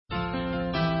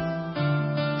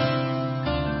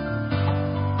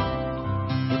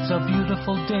a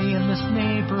beautiful day in this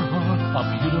neighborhood, a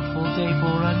beautiful day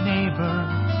for a neighbor.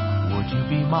 Would you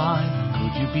be mine?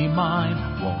 Could you be mine?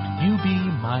 Won't you be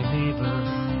my neighbor?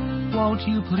 Won't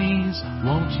you please?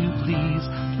 Won't you please?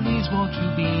 Please won't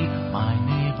you be my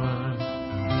neighbor?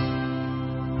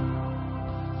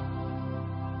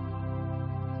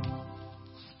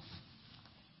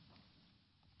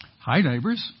 Hi,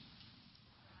 neighbors.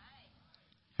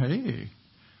 Hey.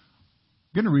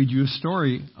 I'm going to read you a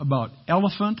story about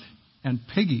Elephant and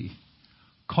Piggy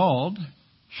called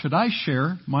Should I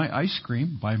Share My Ice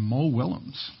Cream by Mo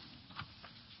Willems.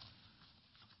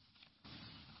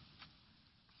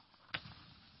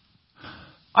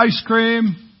 Ice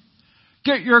cream.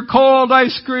 Get your cold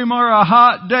ice cream or a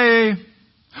hot day.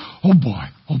 Oh boy.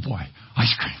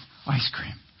 Ice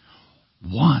cream.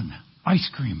 One ice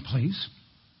cream, please.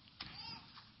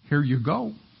 Here you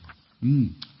go.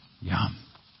 Yum.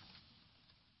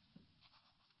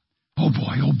 Oh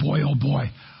boy.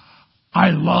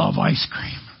 I love ice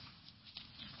cream.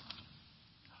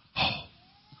 Oh,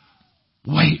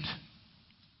 wait.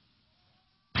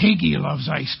 Piggy loves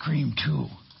ice cream too.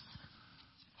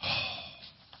 Oh,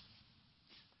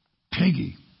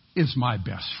 Piggy is my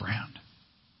best friend.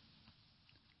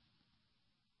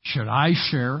 Should I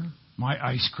share my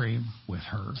ice cream with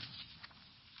her?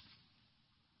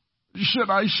 Should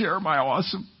I share my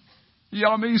awesome,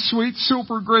 yummy, sweet,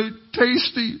 super great,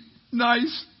 tasty,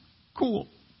 nice, cool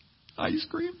ice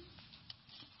cream?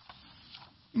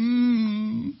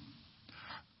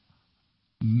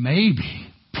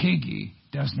 Maybe Piggy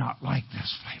does not like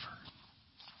this flavor.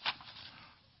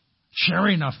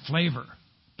 Sharing a flavor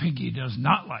Piggy does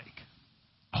not like.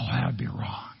 Oh, that'd be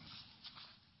wrong.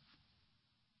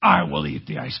 I will eat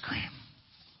the ice cream.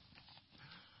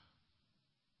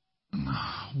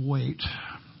 Wait.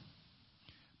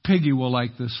 Piggy will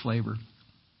like this flavor.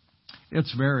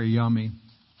 It's very yummy.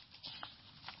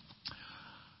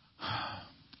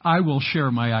 I will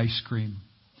share my ice cream.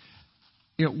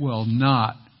 It will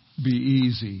not be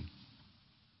easy.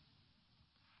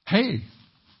 Hey,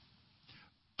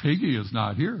 Piggy is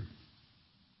not here.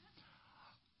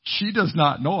 She does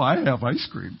not know I have ice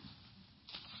cream.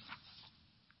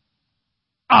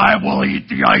 I will eat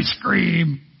the ice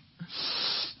cream.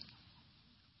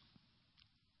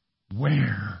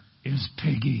 Where is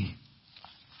Piggy?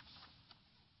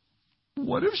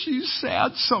 What if she's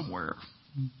sad somewhere?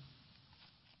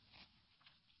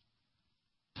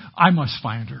 I must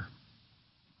find her.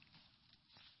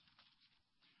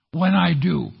 When I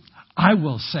do, I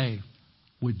will say,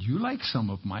 would you like some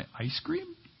of my ice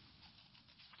cream?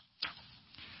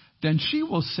 Then she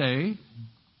will say,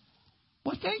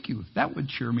 well, thank you. That would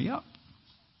cheer me up.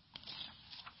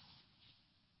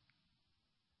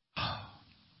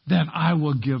 Then I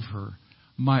will give her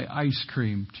my ice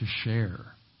cream to share.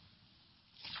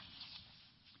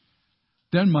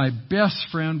 Then my best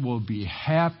friend will be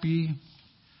happy.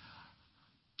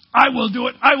 I will do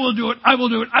it. I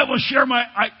will share my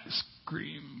ice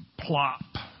cream. Plop.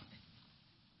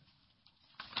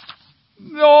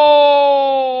 No,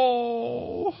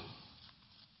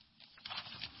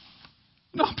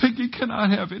 Piggy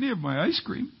cannot have any of my ice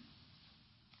cream.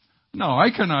 No, I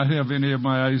cannot have any of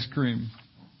my ice cream.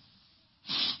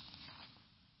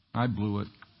 I blew it.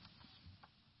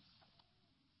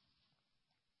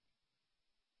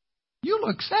 You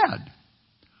look sad.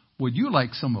 Would you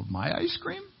like some of my ice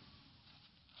cream?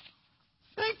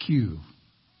 Thank you.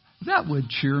 That would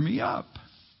cheer me up.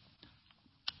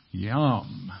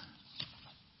 Yum.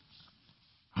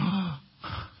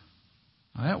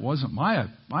 That wasn't my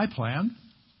plan.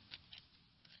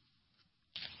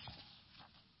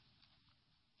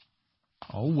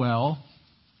 Oh well.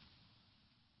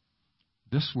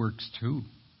 This works too.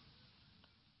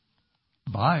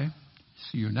 Bye.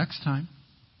 See you next time.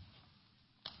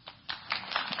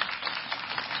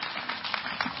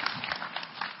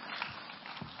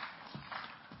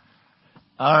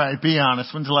 All right, be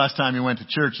honest. When's the last time you went to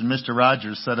church and Mr.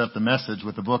 Rogers set up the message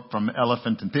with a book from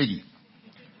Elephant and Piggy?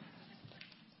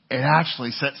 It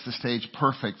actually sets the stage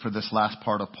perfect for this last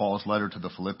part of Paul's letter to the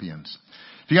Philippians.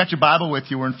 If you got your Bible with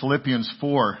you, we're in Philippians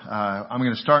 4. I'm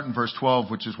going to start in verse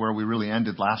 12, which is where we really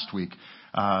ended last week.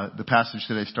 The passage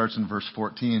today starts in verse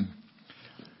 14.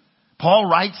 Paul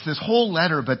writes this whole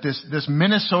letter, but this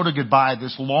Minnesota goodbye,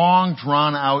 this long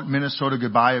drawn out Minnesota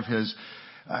goodbye of his,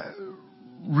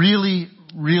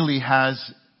 really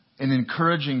has an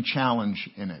encouraging challenge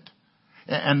in it.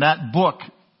 And that book,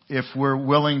 if we're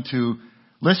willing to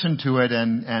listen to it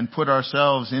and put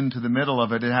ourselves into the middle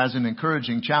of it, it has an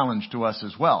encouraging challenge to us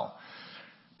as well.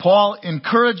 Paul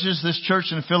encourages this church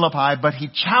in Philippi, but he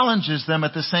challenges them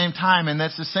at the same time. And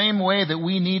that's the same way that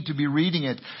we need to be reading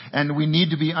it and we need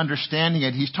to be understanding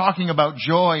it. He's talking about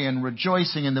joy and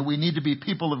rejoicing and that we need to be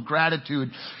people of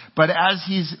gratitude. But as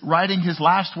he's writing his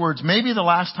last words, maybe the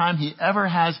last time he ever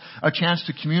has a chance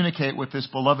to communicate with this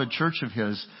beloved church of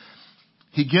his,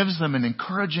 he gives them an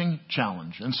encouraging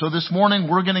challenge. And so this morning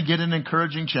we're going to get an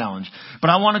encouraging challenge. But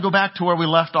I want to go back to where we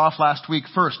left off last week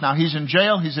first. Now he's in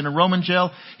jail. He's in a Roman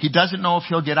jail. He doesn't know if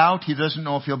he'll get out. He doesn't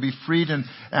know if he'll be freed and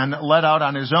let out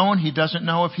on his own. He doesn't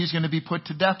know if he's going to be put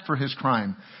to death for his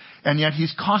crime. And yet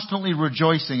he's constantly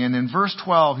rejoicing. And in verse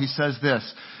 12 he says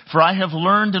this, "For I have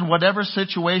learned in whatever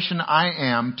situation I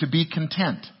am to be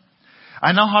content.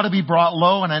 I know how to be brought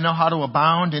low and I know how to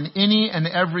abound in any and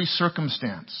every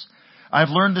circumstance. I've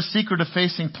learned the secret of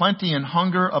facing plenty and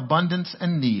hunger, abundance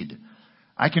and need.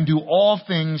 I can do all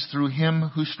things through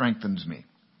him who strengthens me."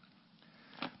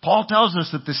 Paul tells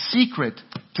us that the secret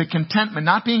to contentment,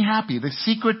 not being happy, the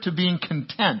secret to being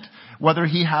content, whether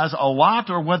he has a lot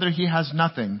or whether he has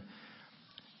nothing,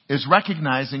 is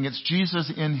recognizing it's Jesus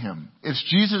in him. It's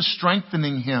Jesus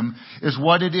strengthening him is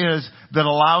what it is that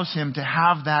allows him to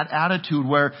have that attitude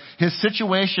where his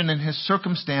situation and his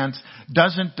circumstance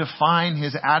doesn't define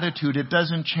his attitude. It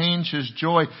doesn't change his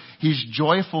joy. He's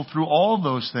joyful through all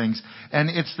those things. And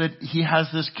it's that he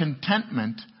has this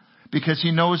contentment because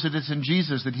he knows that it's in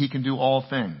Jesus that he can do all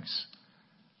things.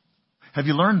 Have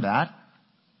you learned that?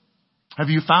 Have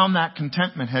you found that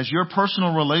contentment? Has your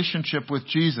personal relationship with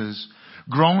Jesus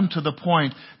grown to the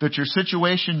point that your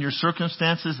situation, your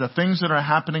circumstances, the things that are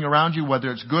happening around you,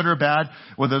 whether it's good or bad,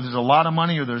 whether there's a lot of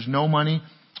money or there's no money,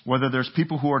 whether there's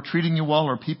people who are treating you well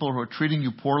or people who are treating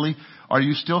you poorly, are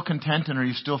you still content and are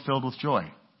you still filled with joy?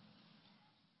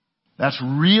 That's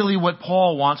really what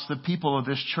Paul wants the people of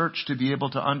this church to be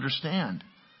able to understand.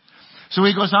 So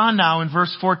he goes on now in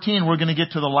verse 14. We're going to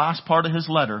get to the last part of his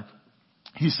letter.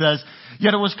 He says,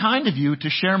 "Yet it was kind of you to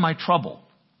share my trouble."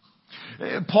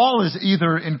 Paul is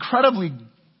either incredibly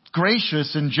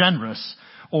gracious and generous,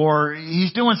 or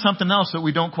he's doing something else that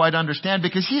we don't quite understand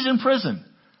because he's in prison.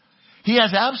 He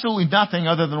has absolutely nothing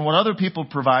other than what other people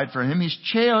provide for him. He's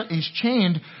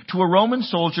chained to a Roman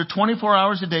soldier 24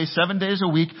 hours a day, 7 days a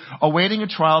week, awaiting a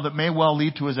trial that may well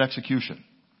lead to his execution.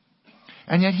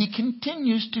 And yet he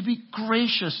continues to be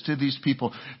gracious to these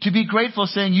people, to be grateful,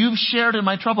 saying, "You've shared in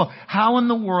my trouble." How in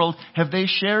the world have they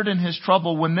shared in his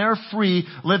trouble when they're free,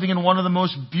 living in one of the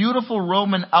most beautiful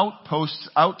Roman outposts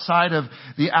outside of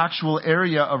the actual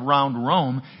area around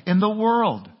Rome in the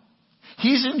world?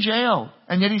 He's in jail,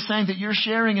 and yet he's saying that you're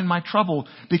sharing in my trouble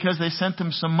because they sent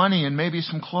him some money and maybe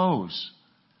some clothes.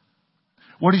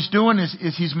 What he's doing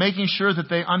is he's making sure that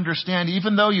they understand,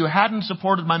 even though you hadn't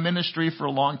supported my ministry for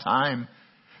a long time,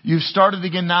 you've started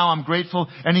again now, I'm grateful.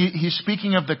 And he's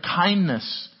speaking of the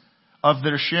kindness of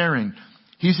their sharing.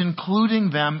 He's including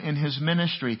them in his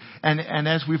ministry. And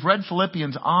as we've read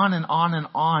Philippians on and on and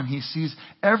on, he sees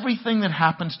everything that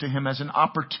happens to him as an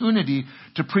opportunity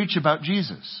to preach about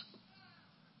Jesus.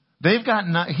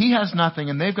 He has nothing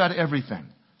and they've got everything.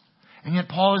 And yet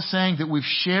Paul is saying that we've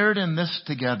shared in this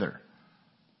together.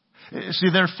 See,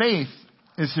 their faith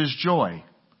is his joy.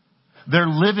 Their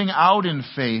living out in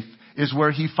faith is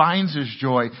where he finds his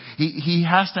joy. He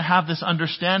has to have this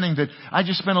understanding that I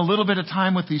just spent a little bit of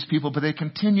time with these people, but they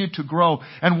continue to grow.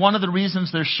 And one of the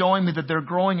reasons they're showing me that they're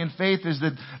growing in faith is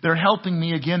that they're helping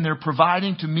me again. They're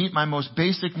providing to meet my most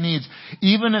basic needs.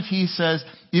 Even if he says,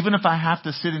 even if I have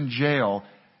to sit in jail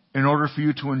in order for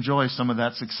you to enjoy some of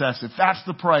that success, if that's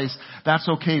the price, that's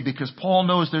okay, because Paul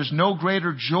knows there's no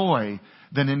greater joy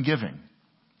than in giving.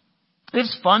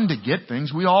 It's fun to get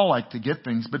things. We all like to get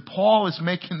things. But Paul is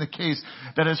making the case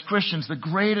that as Christians, the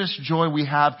greatest joy we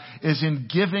have is in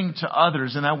giving to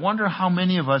others. And I wonder how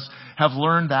many of us have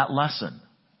learned that lesson.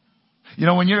 You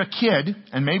know, when you're a kid,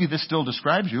 and maybe this still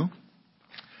describes you,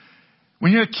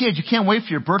 when you're a kid, you can't wait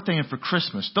for your birthday and for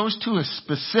Christmas. Those two is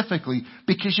specifically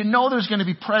because you know there's going to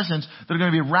be presents that are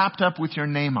going to be wrapped up with your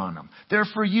name on them. They're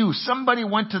for you. Somebody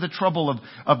went to the trouble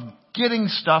of getting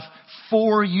stuff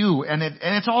for you, and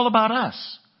it's all about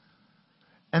us.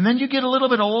 And then you get a little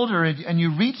bit older and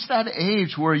you reach that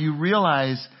age where you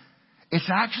realize it's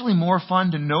actually more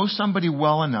fun to know somebody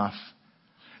well enough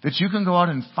that you can go out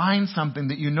and find something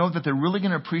that you know that they're really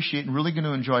going to appreciate and really going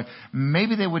to enjoy.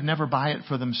 Maybe they would never buy it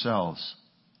for themselves.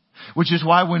 Which is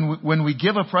why when we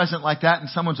give a present like that and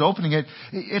someone's opening it,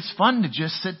 it's fun to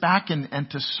just sit back and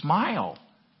to smile.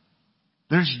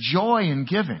 There's joy in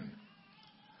giving.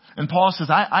 And Paul says,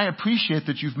 I appreciate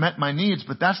that you've met my needs,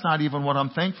 but that's not even what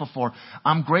I'm thankful for.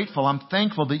 I'm grateful. I'm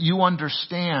thankful that you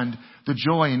understand the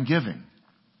joy in giving.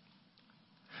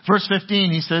 Verse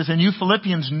 15, he says, and you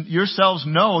Philippians yourselves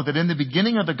know that in the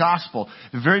beginning of the gospel,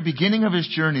 the very beginning of his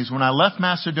journeys, when I left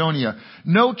Macedonia,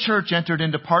 no church entered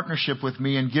into partnership with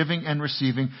me in giving and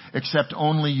receiving except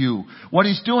only you. What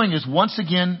he's doing is once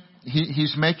again,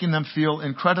 he's making them feel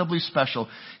incredibly special.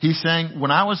 He's saying, when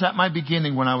I was at my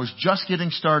beginning, when I was just getting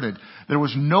started, there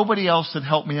was nobody else that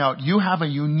helped me out. You have a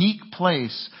unique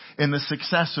place in the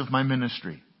success of my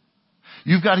ministry.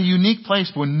 You've got a unique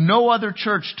place when no other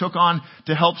church took on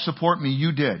to help support me.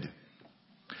 You did.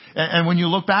 And when you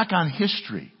look back on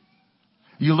history,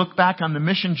 you look back on the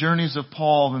mission journeys of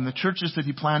Paul and the churches that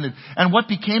he planted and what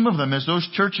became of them as those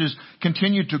churches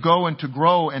continued to go and to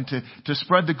grow and to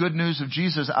spread the good news of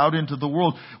Jesus out into the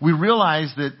world, we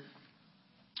realize that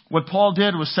what Paul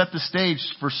did was set the stage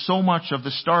for so much of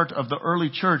the start of the early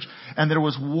church, and there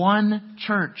was one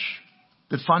church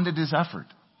that funded his effort.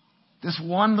 This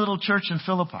one little church in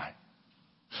Philippi.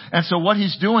 And so what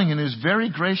he's doing in his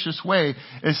very gracious way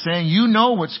is saying, you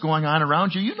know what's going on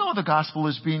around you. You know the gospel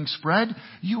is being spread.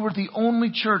 You were the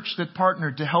only church that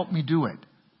partnered to help me do it.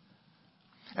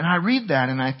 And I read that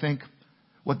and I think,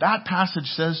 what that passage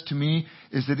says to me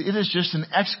is that it is just an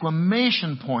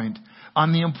exclamation point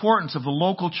on the importance of the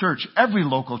local church, every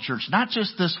local church, not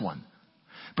just this one,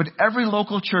 but every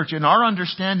local church in our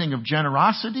understanding of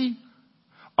generosity,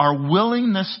 our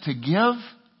willingness to give,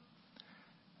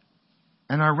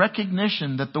 and our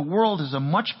recognition that the world is a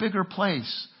much bigger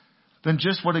place than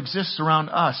just what exists around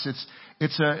us.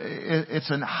 It's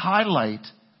a highlight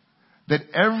that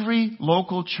every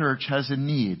local church has a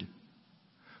need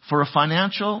for a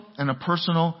financial and a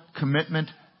personal commitment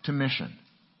to mission.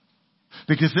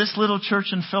 Because this little church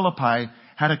in Philippi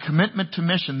had a commitment to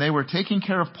mission. They were taking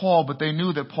care of Paul, but they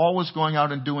knew that Paul was going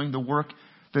out and doing the work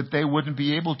that they wouldn't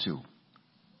be able to.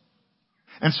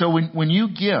 And so when you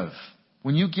give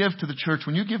to the church,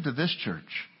 when you give to this church,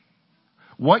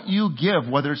 what you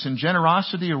give, whether it's in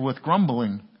generosity or with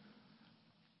grumbling,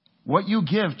 what you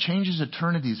give changes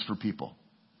eternities for people.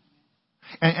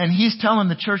 And he's telling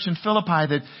the church in Philippi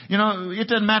that, it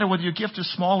doesn't matter whether your gift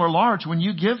is small or large. When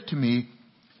you give to me,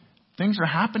 things are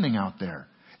happening out there.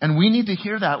 And we need to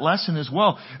hear that lesson as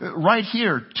well. Right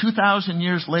here, 2,000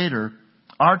 years later,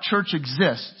 our church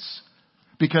exists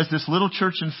because this little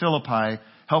church in Philippi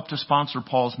helped to sponsor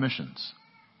Paul's missions.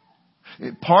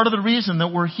 Part of the reason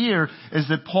that we're here is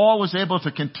that Paul was able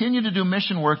to continue to do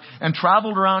mission work and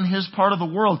traveled around his part of the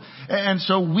world. And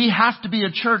so we have to be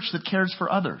a church that cares for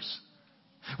others.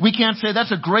 We can't say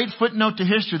that's a great footnote to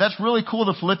history. That's really cool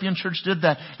the Philippian church did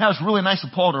that. That was really nice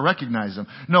of Paul to recognize them.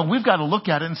 No, we've got to look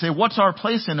at it and say, what's our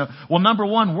place in it? Well, number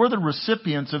one, we're the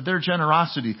recipients of their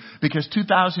generosity because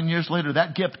 2,000 years later,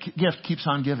 that gift keeps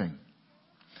on giving.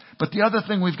 But the other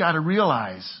thing we've got to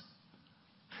realize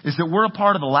is that we're a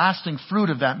part of the lasting fruit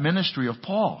of that ministry of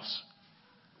Paul's.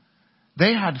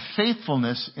 They had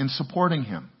faithfulness in supporting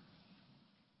him.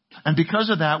 And because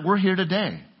of that, we're here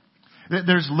today.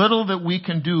 There's little that we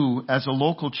can do as a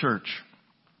local church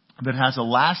that has a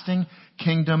lasting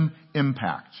kingdom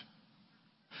impact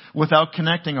without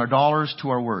connecting our dollars to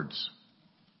our words.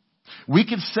 We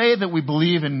could say that we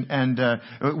believe and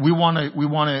we want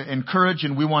to encourage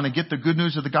and we want to get the good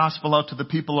news of the gospel out to the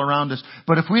people around us.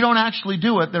 But if we don't actually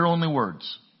do it, they're only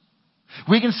words.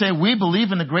 We can say we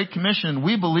believe in the Great Commission and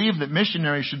we believe that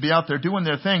missionaries should be out there doing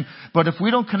their thing. But if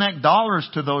we don't connect dollars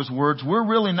to those words, we're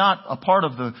really not a part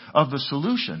of the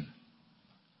solution.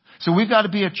 So we've got to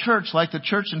be a church like the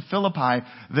church in Philippi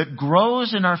that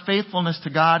grows in our faithfulness to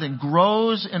God and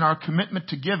grows in our commitment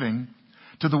to giving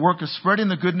to the work of spreading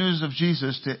the good news of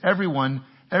Jesus to everyone,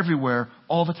 everywhere,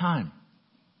 all the time.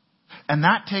 And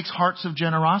that takes hearts of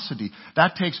generosity.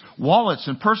 That takes wallets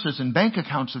and purses and bank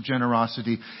accounts of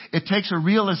generosity. It takes a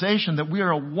realization that we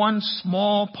are one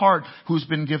small part who's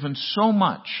been given so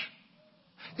much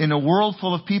in a world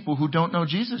full of people who don't know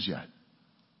Jesus yet.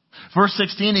 Verse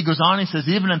 16, he goes on, he says,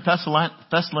 even in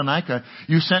Thessalonica,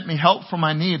 you sent me help for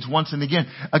my needs once and again.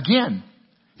 Again,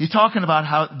 he's talking about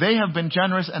how they have been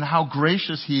generous and how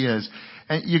gracious he is.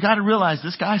 And you got to realize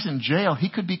this guy's in jail. He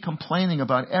could be complaining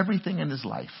about everything in his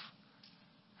life.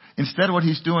 Instead, what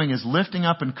he's doing is lifting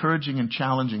up, encouraging, and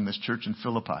challenging this church in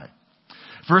Philippi.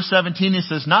 Verse 17, he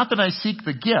says, not that I seek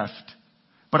the gift,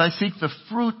 but I seek the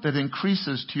fruit that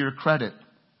increases to your credit.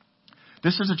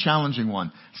 This is a challenging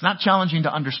one. It's not challenging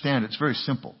to understand. It's very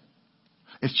simple.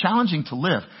 It's challenging to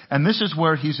live. And this is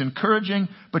where he's encouraging,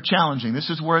 but challenging. This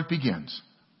is where it begins.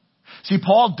 See,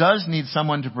 Paul does need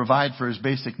someone to provide for his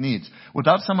basic needs.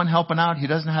 Without someone helping out, he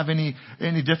doesn't have any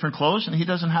different clothes and he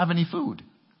doesn't have any food.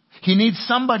 He needs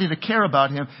somebody to care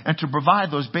about him and to provide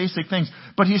those basic things.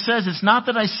 But he says, it's not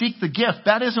that I seek the gift.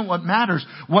 That isn't what matters.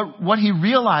 What he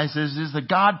realizes is that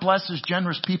God blesses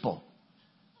generous people.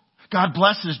 God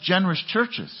blesses generous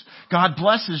churches. God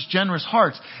blesses generous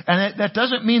hearts. And that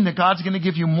doesn't mean that God's going to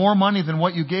give you more money than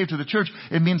what you gave to the church.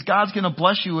 It means God's going to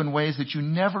bless you in ways that you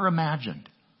never imagined.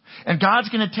 And God's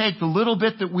going to take the little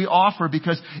bit that we offer,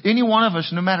 because any one of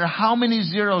us, no matter how many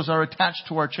zeros are attached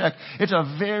to our check, it's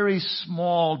a very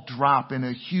small drop in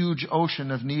a huge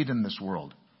ocean of need in this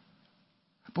world.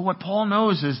 But what Paul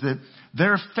knows is that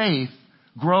their faith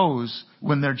grows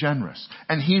when they're generous.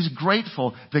 And he's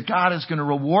grateful that God is going to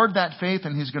reward that faith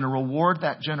and he's going to reward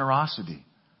that generosity.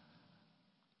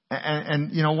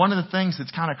 And you know, one of the things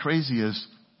that's kind of crazy is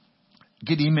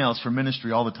get emails from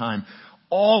ministry all the time.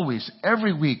 Always,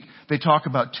 every week, they talk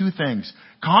about two things.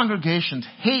 Congregations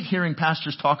hate hearing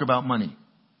pastors talk about money.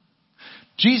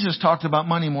 Jesus talked about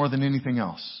money more than anything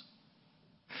else.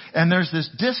 And there's this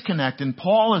disconnect, and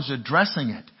Paul is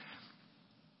addressing it.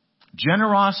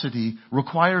 Generosity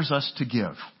requires us to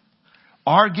give.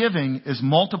 Our giving is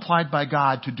multiplied by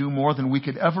God to do more than we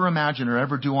could ever imagine or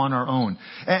ever do on our own.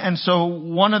 And so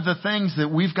one of the things that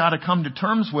we've got to come to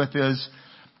terms with is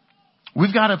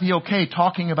we've got to be okay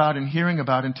talking about and hearing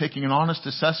about and taking an honest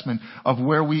assessment of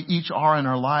where we each are in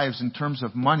our lives in terms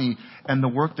of money and the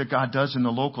work that God does in the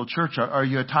local church. Are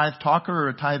you a tithe talker or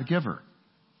a tithe giver?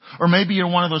 Or maybe you're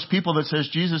one of those people that says,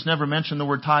 Jesus never mentioned the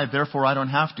word tithe, therefore I don't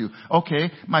have to.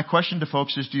 Okay, my question to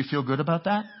folks is, do you feel good about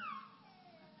that?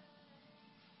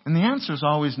 And the answer is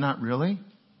always not really.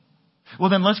 Well,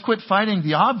 then let's quit fighting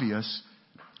the obvious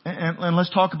and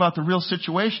let's talk about the real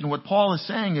situation. What Paul is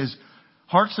saying is,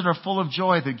 hearts that are full of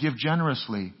joy, that give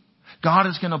generously, God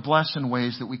is going to bless in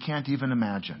ways that we can't even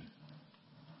imagine.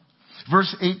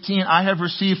 Verse 18, I have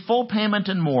received full payment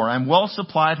and more. I'm well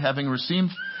supplied, having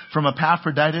received from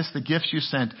Epaphroditus the gifts you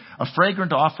sent, a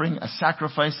fragrant offering, a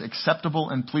sacrifice acceptable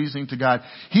and pleasing to God.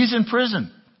 He's in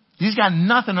prison. He's got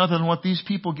nothing other than what these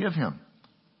people give him.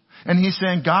 And he's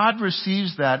saying God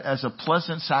receives that as a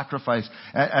pleasant sacrifice,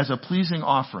 as a pleasing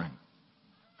offering.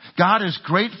 God is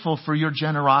grateful for your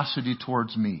generosity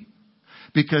towards me,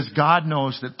 because God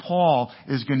knows that Paul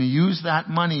is going to use that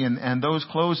money and those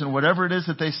clothes and whatever it is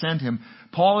that they send him.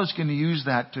 Paul is going to use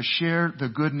that to share the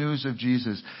good news of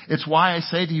Jesus. It's why I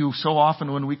say to you so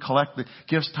often when we collect the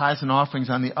gifts, tithes, and offerings,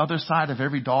 on the other side of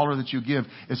every dollar that you give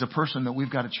is a person that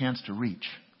we've got a chance to reach.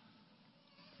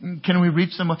 Can we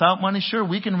reach them without money? Sure,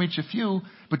 we can reach a few,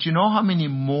 but you know how many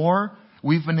more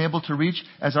we've been able to reach?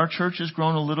 As our church has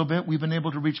grown a little bit, we've been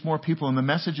able to reach more people. And the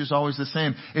message is always the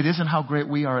same. It isn't how great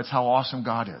we are. It's how awesome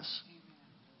God is.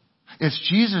 It's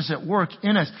Jesus at work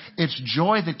in us. It's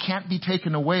joy that can't be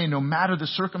taken away no matter the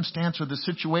circumstance or the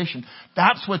situation.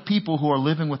 That's what people who are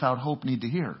living without hope need to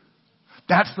hear.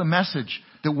 That's the message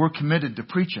that we're committed to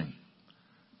preaching.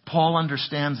 Paul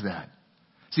understands that.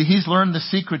 See, he's learned the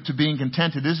secret to being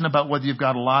content. It isn't about whether you've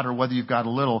got a lot or whether you've got a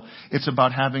little. It's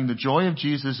about having the joy of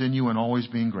Jesus in you and always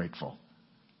being grateful.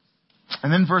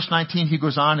 And then verse 19, he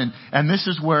goes on, and this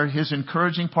is where his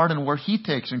encouraging part and where he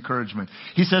takes encouragement.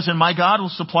 He says, and my God will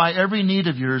supply every need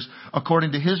of yours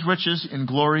according to his riches in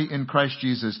glory in Christ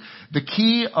Jesus. The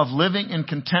key of living in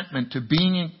contentment, to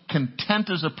being content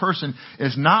as a person,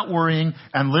 is not worrying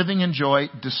and living in joy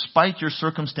despite your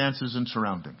circumstances and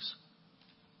surroundings.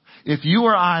 If you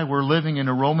or I were living in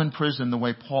a Roman prison the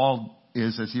way Paul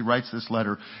is as he writes this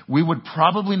letter, we would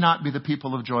probably not be the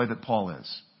people of joy that Paul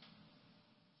is.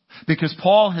 Because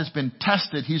Paul has been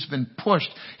tested, he's been pushed,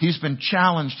 he's been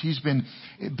challenged, he's been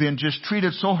just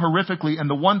treated so horrifically. And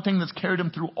the one thing that's carried him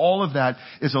through all of that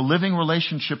is a living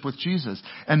relationship with Jesus.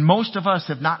 And most of us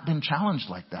have not been challenged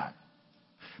like that.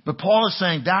 But Paul is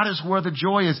saying that is where the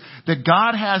joy is, that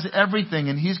God has everything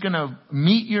and he's going to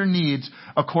meet your needs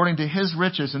according to his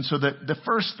riches. And so the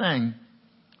first thing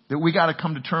that we got to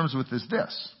come to terms with is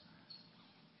this.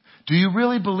 Do you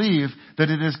really believe that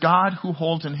it is God who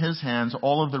holds in his hands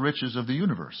all of the riches of the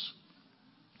universe?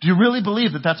 Do you really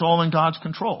believe that that's all in God's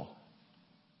control?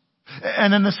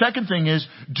 And then the second thing is,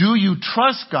 do you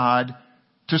trust God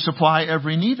to supply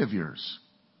every need of yours?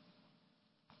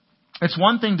 It's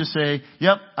one thing to say,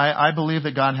 yep, I believe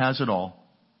that God has it all.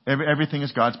 Everything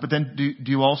is God's. But then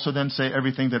do you also then say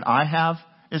everything that I have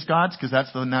is God's? Because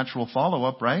that's the natural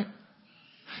follow-up, right?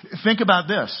 Think about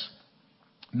this.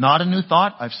 Not a new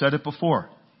thought. I've said it before.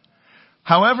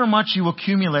 However much you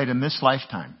accumulate in this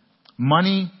lifetime,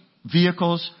 money,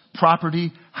 vehicles,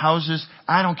 property, houses,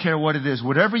 I don't care what it is.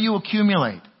 Whatever you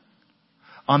accumulate,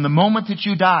 on the moment that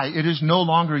you die, it is no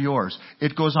longer yours.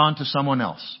 It goes on to someone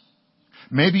else.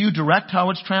 Maybe you direct how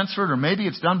it's transferred, or maybe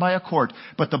it's done by a court.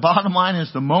 But the bottom line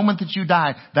is, the moment that you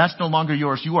die, that's no longer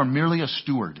yours. You are merely a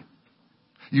steward.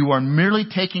 You are merely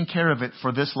taking care of it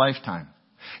for this lifetime.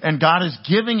 And God is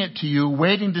giving it to you,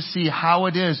 waiting to see how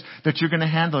it is that you're going to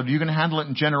handle it. Are you going to handle it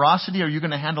in generosity, or are you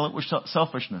going to handle it with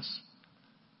selfishness?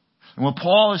 And what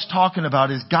Paul is talking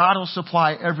about is God will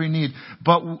supply every need,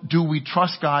 but do we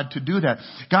trust God to do that?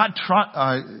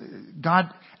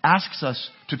 God asks us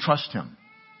to trust Him.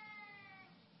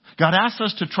 God asks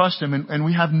us to trust Him, and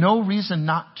we have no reason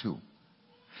not to.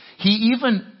 He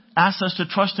even asks us to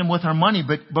trust Him with our money,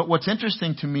 but what's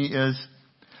interesting to me is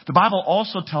the Bible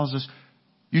also tells us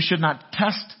you should not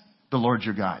test the Lord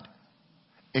your God,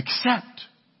 except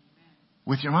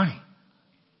with your money.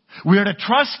 We are to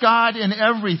trust God in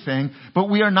everything, but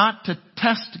we are not to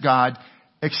test God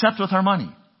except with our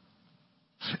money.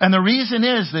 And the reason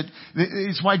is that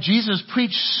it's why Jesus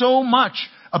preached so much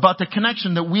about the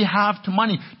connection that we have to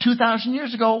money. 2,000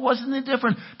 years ago, it wasn't any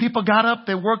different. People got up,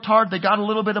 they worked hard, they got a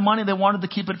little bit of money, they wanted to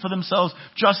keep it for themselves,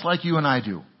 just like you and I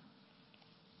do.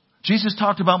 Jesus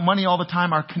talked about money all the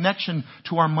time, our connection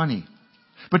to our money.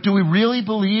 But do we really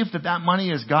believe that that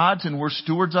money is God's and we're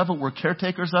stewards of it, we're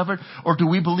caretakers of it? Or do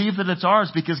we believe that it's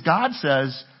ours? Because God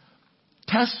says,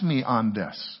 test me on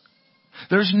this.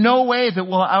 There's no way that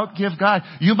we'll outgive God.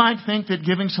 You might think that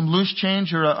giving some loose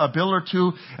change or a bill or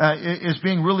two is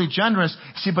being really generous.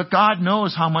 See, but God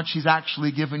knows how much He's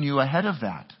actually given you ahead of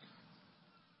that.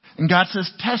 And God says,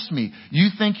 test me. You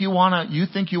think you want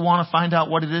to find out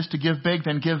what it is to give big?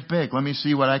 Then give big. Let me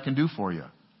see what I can do for you.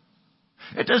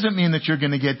 It doesn't mean that you're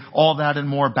going to get all that and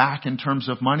more back in terms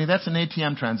of money. That's an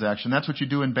ATM transaction. That's what you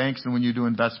do in banks and when you do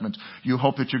investments. You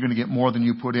hope that you're going to get more than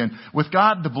you put in. With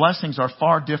God, the blessings are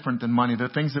far different than money. They're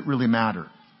things that really matter.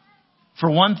 For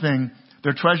one thing,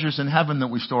 they're treasures in heaven that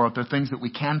we store up. They're things that we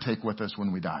can take with us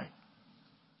when we die.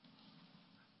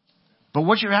 But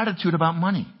what's your attitude about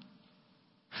money?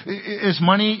 Is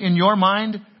money in your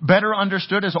mind better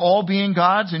understood as all being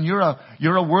God's and you're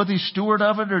a worthy steward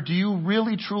of it? Or do you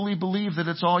really truly believe that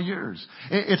it's all yours?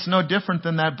 It's no different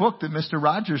than that book that Mr.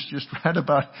 Rogers just read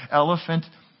about Elephant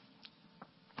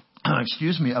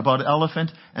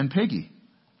and Piggy.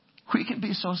 We can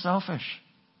be so selfish.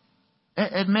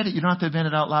 Admit it. You don't have to admit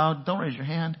it out loud. Don't raise your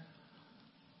hand.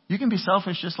 You can be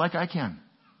selfish just like I can.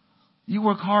 You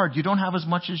work hard. You don't have as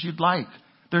much as you'd like.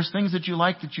 There's things that you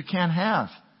like that you can't have.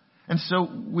 And so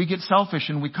we get selfish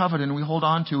and we covet and we hold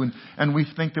on to and we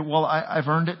think that, well, I've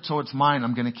earned it, so it's mine.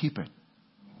 I'm going to keep it.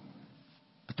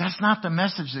 But that's not the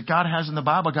message that God has in the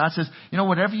Bible. God says,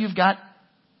 whatever you've got,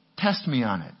 test me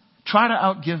on it. Try to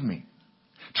outgive me.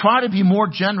 Try to be more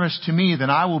generous to me than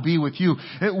I will be with you.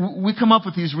 We come up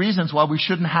with these reasons why we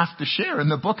shouldn't have to share,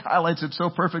 and the book highlights it so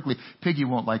perfectly. Piggy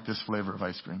won't like this flavor of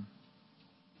ice cream.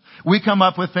 We come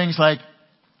up with things like,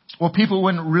 well, people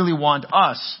wouldn't really want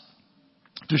us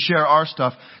to share our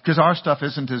stuff because our stuff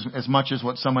isn't as much as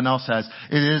what someone else has.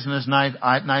 It isn't as nice.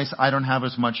 I don't have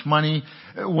as much money.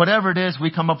 Whatever it is, we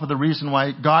come up with a reason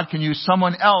why God can use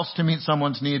someone else to meet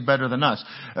someone's need better than us.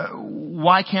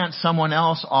 Why can't someone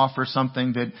else offer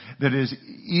something that is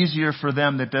easier for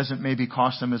them, that doesn't maybe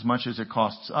cost them as much as it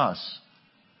costs us?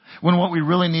 When what we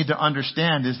really need to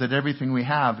understand is that everything we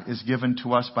have is given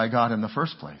to us by God in the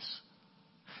first place.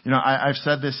 I've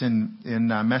said this in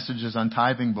messages on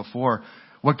tithing before.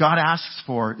 What God asks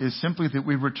for is simply that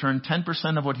we return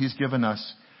 10% of what He's given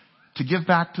us to give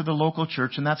back to the local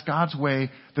church, and that's God's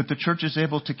way that the church is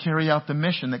able to carry out the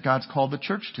mission that God's called the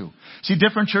church to. See,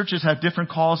 different churches have different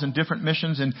calls and different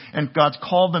missions, and God's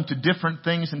called them to different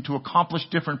things and to accomplish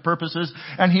different purposes,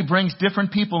 and He brings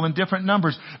different people in different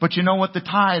numbers. But you know what? The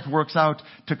tithe works out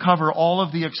to cover all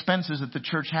of the expenses that the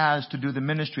church has to do the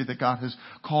ministry that God has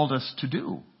called us to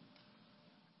do.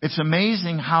 It's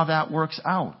amazing how that works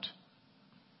out.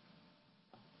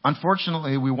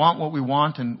 Unfortunately, we want what we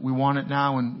want and we want it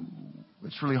now, and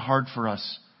it's really hard for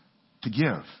us to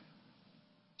give.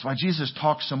 That's why Jesus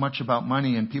talks so much about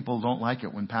money, and people don't like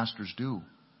it when pastors do.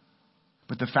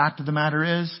 But the fact of the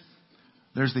matter is,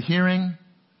 there's the hearing,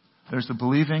 there's the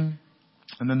believing,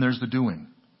 and then there's the doing.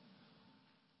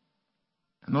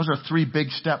 And those are 3 big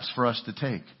steps for us to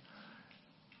take.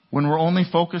 When we're only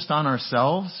focused on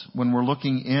ourselves, when we're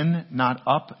looking in, not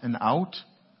up and out,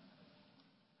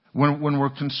 when we're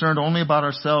concerned only about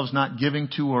ourselves, not giving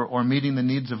to or meeting the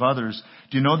needs of others,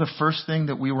 do you know the first thing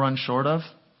that we run short of?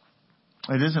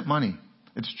 It isn't money.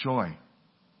 It's joy.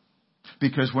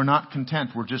 Because we're not content.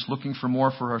 We're just looking for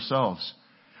more for ourselves.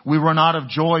 We run out of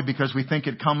joy because we think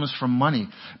it comes from money.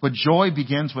 But joy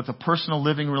begins with a personal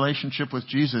living relationship with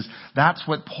Jesus. That's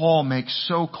what Paul makes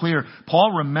so clear.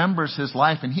 Paul remembers his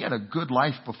life, and he had a good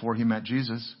life before he met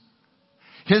Jesus.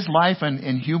 His life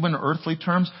in human earthly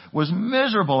terms was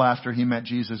miserable after he met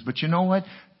Jesus. But you know what?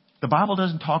 The Bible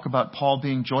doesn't talk about Paul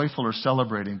being joyful or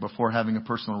celebrating before having a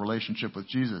personal relationship with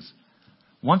Jesus.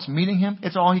 Once meeting him,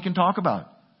 it's all he can talk about.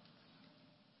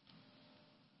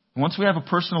 Once we have a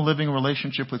personal living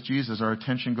relationship with Jesus, our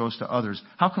attention goes to others.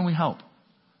 How can we help?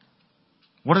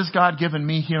 What has God given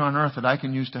me here on earth that I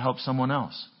can use to help someone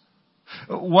else?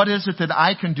 What is it that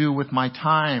I can do with my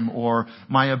time or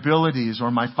my abilities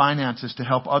or my finances to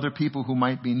help other people who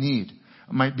might be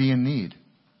in need?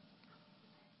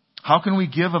 How can we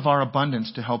give of our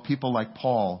abundance to help people like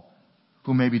Paul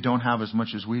who maybe don't have as much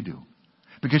as we do?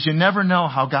 Because you never know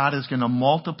how God is going to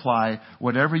multiply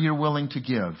whatever you're willing to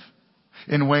give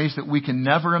in ways that we can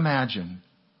never imagine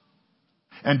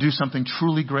and do something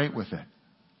truly great with it.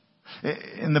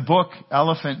 In the book,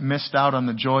 Elephant missed out on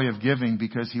the joy of giving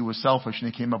because he was selfish,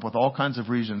 and he came up with all kinds of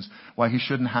reasons why he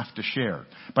shouldn't have to share.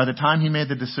 By the time he made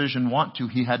the decision want to,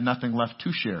 he had nothing left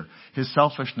to share. His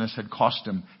selfishness had cost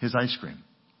him his ice cream.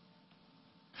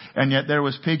 And yet there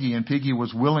was Piggy, and Piggy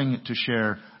was willing to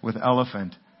share with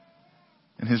Elephant.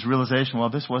 And his realization, well,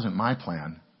 this wasn't my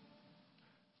plan.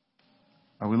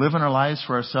 Are we living our lives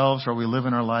for ourselves, or are we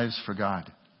living our lives for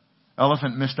God?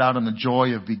 Elephant missed out on the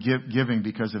joy of giving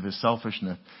because of his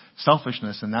selfishness,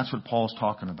 and that's what Paul's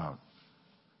talking about.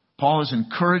 Paul is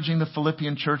encouraging the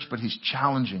Philippian church, but he's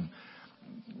challenging.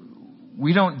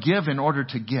 We don't give in order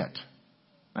to get.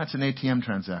 That's an ATM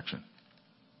transaction.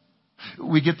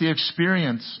 We get the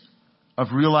experience of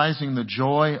realizing the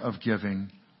joy of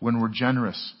giving when we're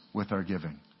generous with our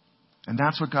giving. And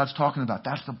that's what God's talking about.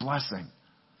 That's the blessing.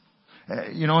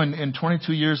 You know, in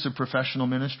 22 years of professional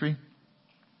ministry,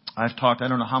 I've talked, I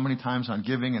don't know how many times, on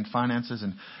giving and finances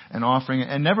and offering.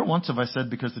 And never once have I said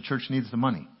because the church needs the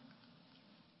money.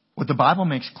 What the Bible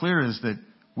makes clear is that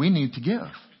we need to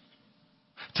give.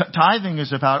 Tithing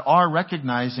is about our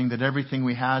recognizing that everything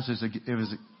we have is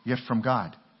a gift from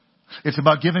God. It's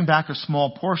about giving back a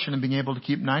small portion and being able to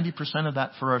keep 90% of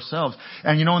that for ourselves.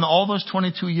 And you know, in all those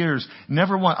 22 years,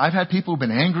 never one, I've had people who've been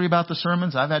angry about the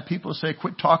sermons. I've had people say,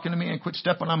 quit talking to me and quit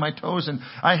stepping on my toes. And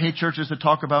I hate churches that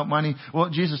talk about money. Well,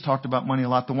 Jesus talked about money a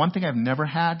lot. The one thing I've never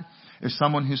had is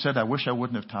someone who said, I wish I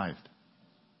wouldn't have tithed.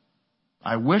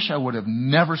 I wish I would have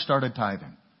never started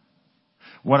tithing.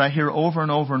 What I hear over and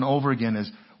over and over again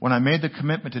is, when I made the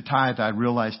commitment to tithe, I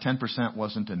realized 10%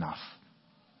 wasn't enough.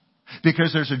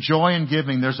 Because there's a joy in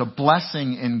giving, there's a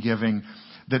blessing in giving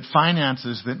that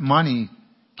finances, that money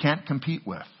can't compete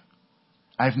with.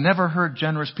 I've never heard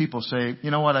generous people say,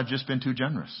 you know what, I've just been too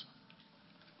generous.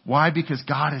 Why? Because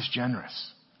God is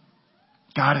generous.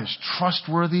 God is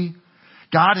trustworthy.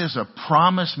 God is a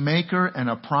promise maker and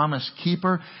a promise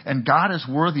keeper. And God is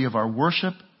worthy of our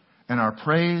worship and our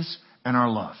praise and our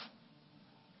love.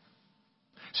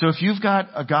 So if you've got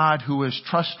a God who is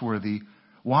trustworthy,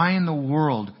 why in the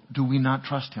world do we not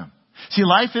trust Him? See,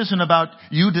 life isn't about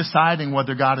you deciding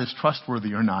whether God is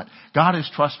trustworthy or not. God is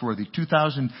trustworthy.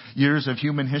 2,000 years of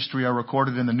human history are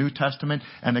recorded in the New Testament,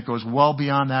 and it goes well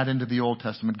beyond that into the Old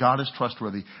Testament. God is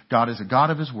trustworthy. God is a God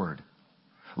of His Word.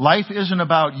 Life isn't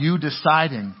about you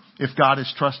deciding if God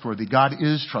is trustworthy. God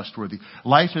is trustworthy.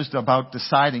 Life is about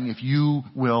deciding if you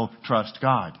will trust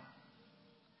God.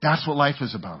 That's what life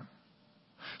is about.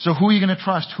 So who are you going to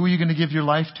trust? Who are you going to give your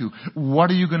life to?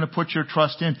 What are you going to put your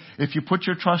trust in? If you put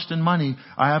your trust in money,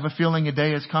 I have a feeling a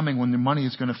day is coming when the money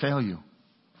is going to fail you.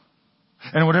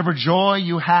 And whatever joy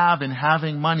you have in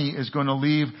having money is going to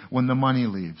leave when the money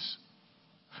leaves.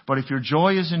 But if your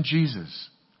joy is in Jesus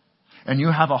and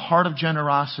you have a heart of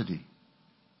generosity,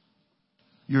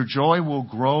 your joy will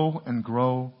grow and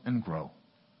grow and grow.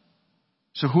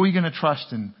 So who are you going to trust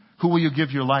and who will you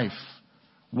give your life?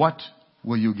 What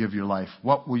will you give your life?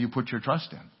 What will you put your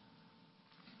trust in?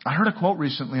 I heard a quote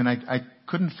recently, and I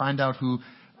couldn't find out who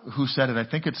said it. I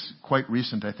think it's quite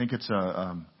recent. I think it's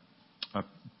a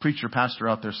preacher, pastor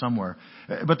out there somewhere.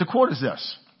 But the quote is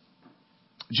this: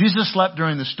 Jesus slept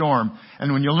during the storm,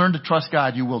 and when you learn to trust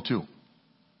God, you will too.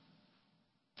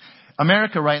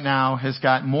 America right now has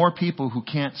got more people who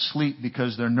can't sleep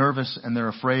because they're nervous and they're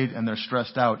afraid and they're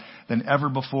stressed out than ever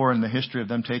before in the history of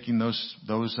them taking those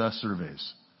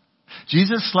surveys.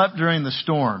 Jesus slept during the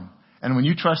storm, and when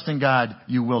you trust in God,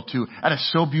 you will too. That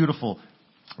is so beautiful.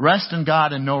 Rest in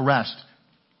God and no rest.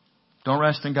 Don't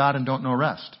rest in God and don't know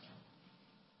rest.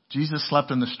 Jesus slept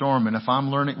in the storm, and if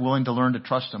I'm willing to learn to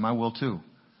trust Him, I will too.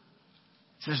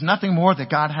 There's nothing more that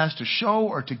God has to show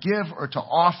or to give or to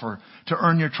offer to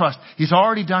earn your trust. He's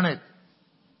already done it,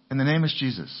 and the name is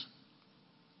Jesus.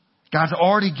 God's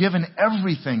already given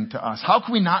everything to us. How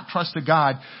can we not trust a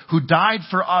God who died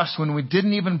for us when we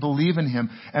didn't even believe in Him,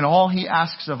 and all He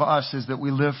asks of us is that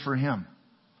we live for Him?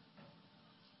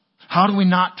 How do we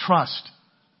not trust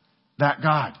that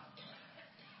God?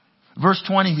 Verse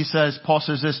 20, Paul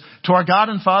says this, to our God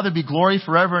and Father be glory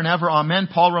forever and ever. Amen.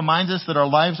 Paul reminds us that our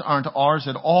lives aren't ours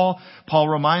at all. Paul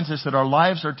reminds us that our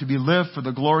lives are to be lived for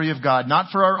the glory of God,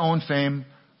 not for our own fame,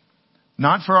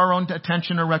 not for our own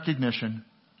attention or recognition,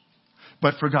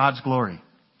 but for God's glory.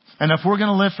 And if we're going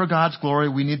to live for God's glory,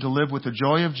 we need to live with the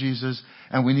joy of Jesus,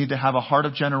 and we need to have a heart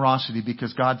of generosity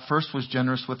because God first was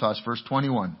generous with us. Verse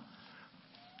 21.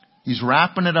 He's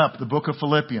wrapping it up, the book of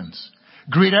Philippians.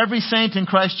 Greet every saint in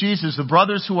Christ Jesus. The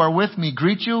brothers who are with me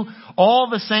greet you. All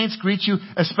the saints greet you,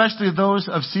 especially those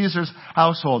of Caesar's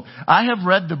household. I have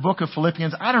read the book of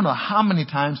Philippians, I don't know how many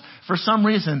times. For some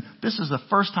reason, this is the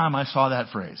first time I saw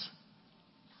that phrase.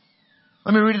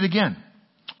 Let me read it again.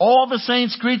 All the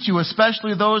saints greet you,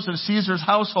 especially those of Caesar's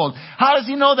household. How does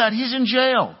he know that? He's in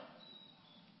jail.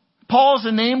 Paul's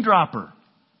a name dropper.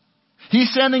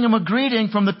 He's sending him a greeting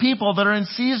from the people that are in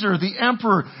Caesar, the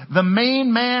emperor, the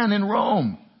main man in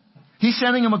Rome. He's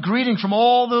sending him a greeting from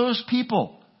all those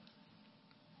people.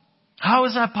 How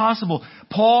is that possible?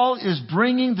 Paul is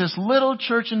bringing this little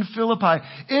church in Philippi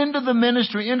into the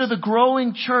ministry, into the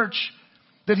growing church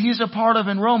that he's a part of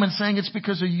in Rome, and saying it's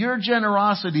because of your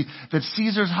generosity that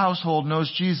Caesar's household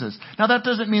knows Jesus. Now that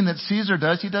doesn't mean that Caesar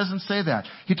does. He doesn't say that.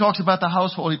 He talks about the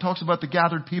household. He talks about the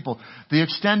gathered people, the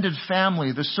extended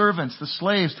family, the servants, the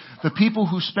slaves, the people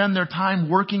who spend their time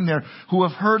working there, who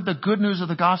have heard the good news of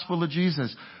the gospel of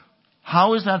Jesus.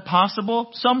 How is that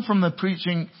possible? Some from the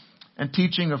preaching and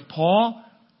teaching of Paul.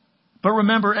 But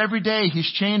remember, every day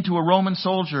he's chained to a Roman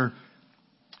soldier,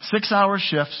 6-hour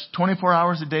shifts, 24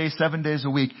 hours a day, 7 days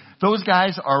a week. Those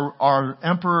guys are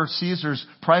Emperor Caesar's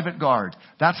private guard.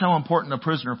 That's how important a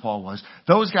prisoner Paul was.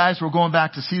 Those guys were going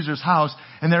back to Caesar's house,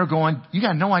 and they're going, you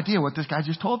got no idea what this guy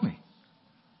just told me.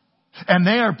 And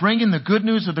they are bringing the good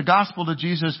news of the gospel to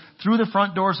Jesus through the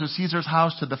front doors of Caesar's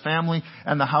house to the family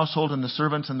and the household and the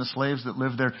servants and the slaves that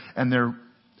live there. And they're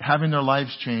having their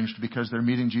lives changed because they're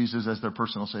meeting Jesus as their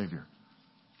personal Savior.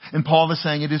 And Paul is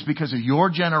saying it is because of your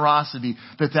generosity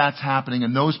that that's happening,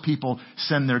 and those people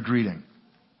send their greeting.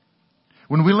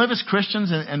 When we live as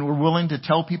Christians and we're willing to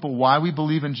tell people why we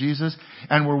believe in Jesus,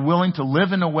 and we're willing to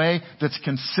live in a way that's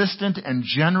consistent and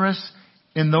generous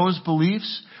in those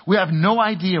beliefs, we have no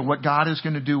idea what God is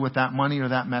going to do with that money or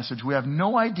that message. We have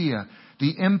no idea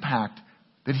the impact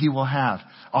that He will have.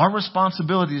 Our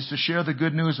responsibility is to share the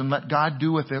good news and let God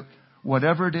do with it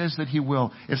whatever it is that He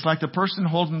will. It's like the person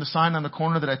holding the sign on the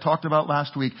corner that I talked about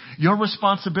last week. Your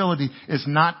responsibility is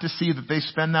not to see that they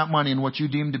spend that money in what you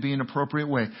deem to be an appropriate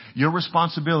way. Your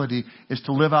responsibility is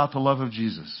to live out the love of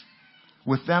Jesus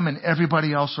with them and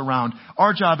everybody else around.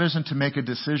 Our job isn't to make a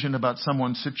decision about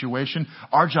someone's situation.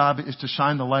 Our job is to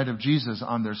shine the light of Jesus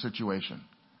on their situation.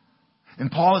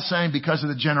 And Paul is saying because of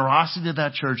the generosity of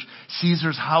that church,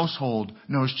 Caesar's household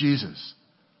knows Jesus.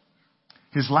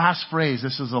 His last phrase,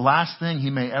 this is the last thing he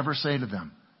may ever say to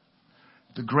them.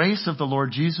 The grace of the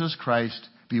Lord Jesus Christ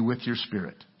be with your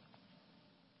spirit.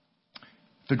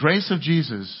 The grace of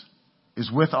Jesus is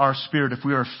with our spirit. If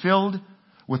we are filled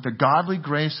with the godly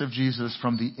grace of Jesus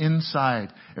from the inside,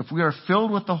 if we are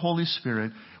filled with the Holy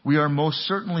Spirit, we are most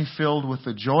certainly filled with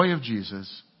the joy of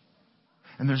Jesus.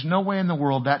 And there's no way in the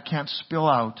world that can't spill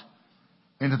out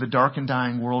into the dark and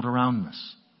dying world around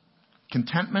us.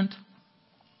 Contentment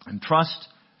and trust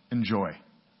and joy.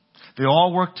 They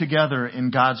all work together in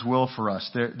God's will for us.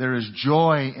 There is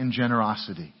joy in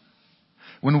generosity.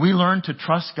 When we learn to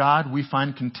trust God, we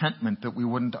find contentment that we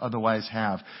wouldn't otherwise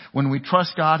have. When we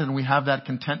trust God and we have that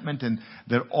contentment and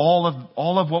that all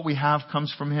of what we have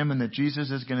comes from Him and that Jesus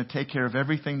is going to take care of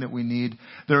everything that we need,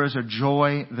 there is a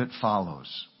joy that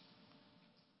follows.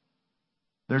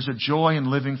 There's a joy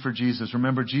in living for Jesus.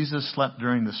 Remember, Jesus slept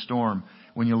during the storm.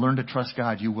 When you learn to trust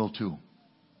God, you will too.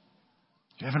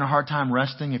 If you're having a hard time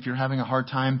resting, if you're having a hard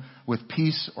time with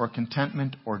peace or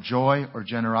contentment or joy or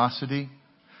generosity,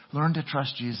 learn to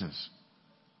trust Jesus.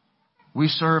 We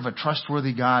serve a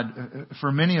trustworthy God.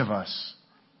 For many of us,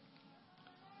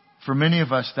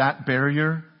 that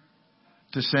barrier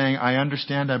to saying, I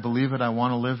understand, I believe it, I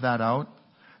want to live that out,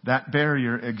 that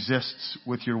barrier exists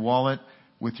with your wallet,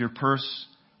 with your purse,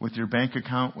 with your bank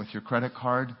account, with your credit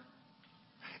card.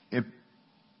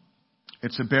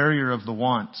 It's a barrier of the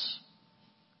wants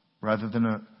rather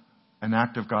than an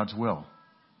act of God's will.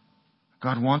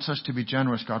 God wants us to be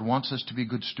generous. God wants us to be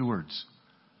good stewards.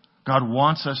 God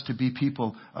wants us to be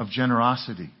people of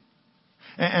generosity.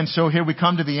 And so here we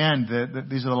come to the end.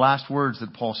 These are the last words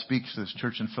that Paul speaks to this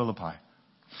church in Philippi.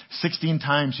 16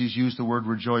 times he's used the word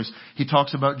rejoice. He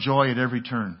talks about joy at every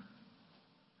turn.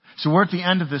 So we're at the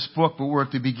end of this book, but we're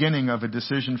at the beginning of a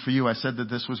decision for you. I said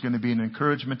that this was going to be an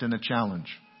encouragement and a challenge.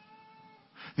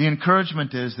 The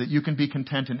encouragement is that you can be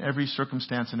content in every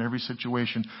circumstance and every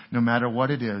situation, no matter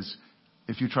what it is,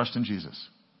 if you trust in Jesus.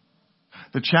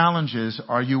 The challenge is,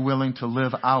 are you willing to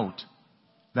live out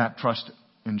that trust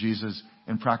in Jesus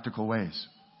in practical ways?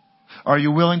 Are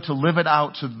you willing to live it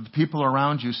out so that the people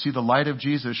around you see the light of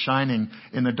Jesus shining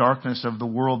in the darkness of the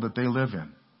world that they live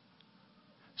in?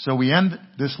 So we end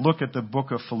this look at the book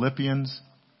of Philippians,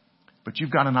 but you've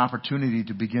got an opportunity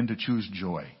to begin to choose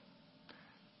joy.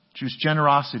 Choose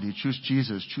generosity, choose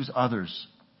Jesus, choose others,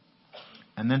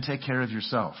 and then take care of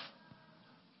yourself.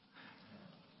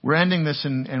 We're ending this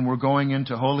and we're going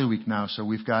into Holy Week now. So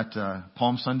we've got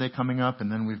Palm Sunday coming up,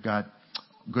 and then we've got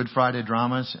Good Friday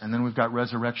dramas, and then we've got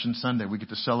Resurrection Sunday. We get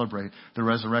to celebrate the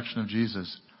resurrection of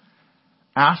Jesus.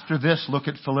 After this look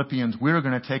at Philippians, we're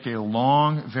going to take a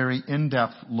long, very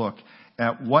in-depth look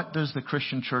at what does the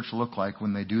Christian church look like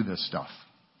when they do this stuff.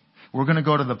 We're going to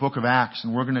go to the book of Acts,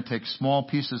 and we're going to take small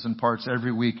pieces and parts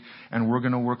every week, and we're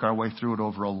going to work our way through it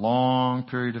over a long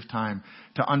period of time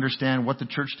to understand what the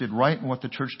church did right and what the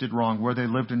church did wrong, where they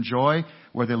lived in joy,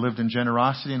 where they lived in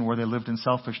generosity, and where they lived in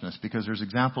selfishness, because there's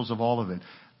examples of all of it.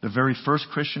 The very first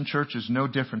Christian church is no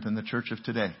different than the church of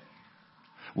today.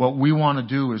 What we want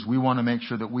to do is we want to make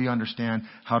sure that we understand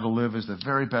how to live as the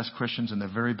very best Christians and the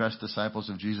very best disciples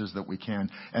of Jesus that we can.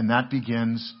 And that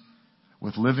begins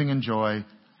with living in joy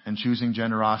and choosing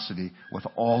generosity with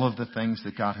all of the things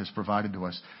that God has provided to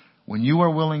us. When you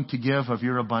are willing to give of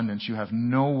your abundance, you have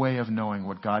no way of knowing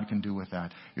what God can do with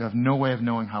that. You have no way of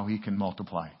knowing how He can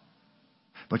multiply.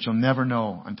 But you'll never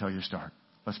know until you start.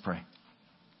 Let's pray.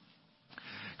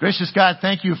 Gracious God,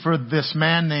 thank you for this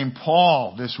man named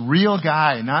Paul, this real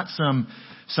guy, not some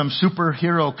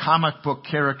superhero comic book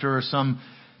character or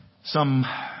some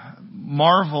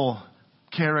Marvel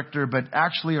character, but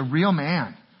actually a real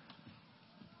man.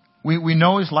 We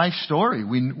know his life story.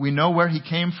 We know where he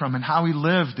came from and how he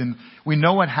lived, and we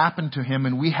know what happened to him,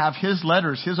 and we have his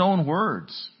letters, his own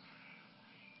words.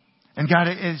 And God,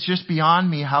 it's just beyond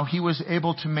me how he was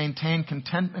able to maintain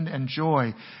contentment and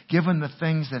joy given the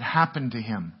things that happened to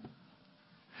him.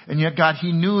 And yet, God,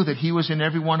 he knew that he was in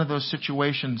every one of those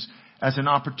situations as an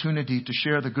opportunity to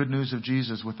share the good news of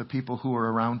Jesus with the people who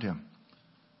were around him.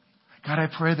 God, I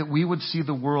pray that we would see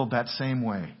the world that same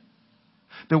way.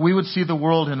 That we would see the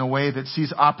world in a way that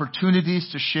sees opportunities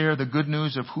to share the good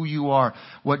news of who you are,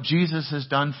 what Jesus has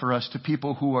done for us to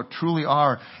people who truly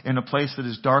are in a place that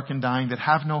is dark and dying, that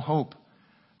have no hope.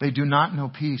 They do not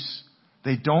know peace.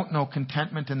 They don't know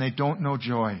contentment, and they don't know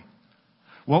joy.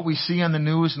 What we see on the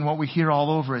news and what we hear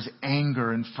all over is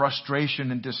anger and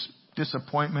frustration and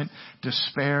disappointment,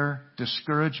 despair,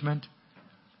 discouragement.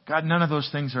 God, none of those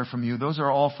things are from you. Those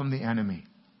are all from the enemy.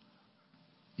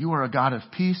 You are a God of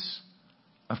peace,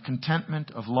 of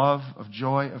contentment, of love, of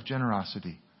joy, of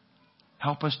generosity.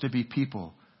 Help us to be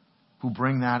people who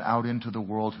bring that out into the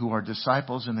world, who are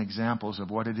disciples and examples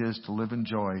of what it is to live in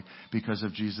joy because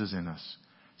of Jesus in us.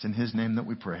 It's in His name that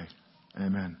we pray.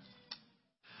 Amen.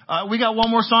 We got one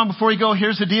more song before we go.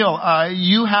 Here's the deal.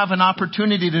 You have an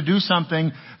opportunity to do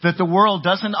something that the world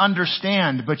doesn't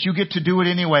understand, but you get to do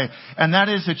it anyway. And that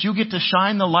is that you get to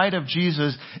shine the light of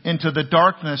Jesus into the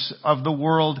darkness of the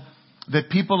world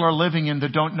that people are living in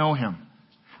that don't know Him.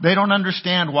 They don't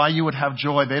understand why you would have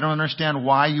joy. They don't understand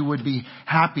why you would be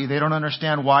happy. They don't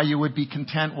understand why you would be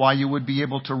content, why you would be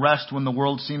able to rest when the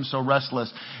world seems so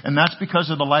restless. And that's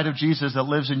because of the light of Jesus that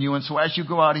lives in you. And so as you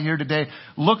go out of here today,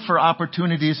 look for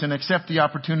opportunities and accept the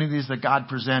opportunities that God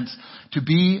presents to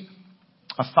be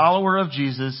a follower of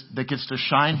Jesus that gets to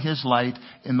shine His light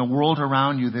in the world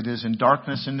around you that is in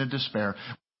darkness and in despair.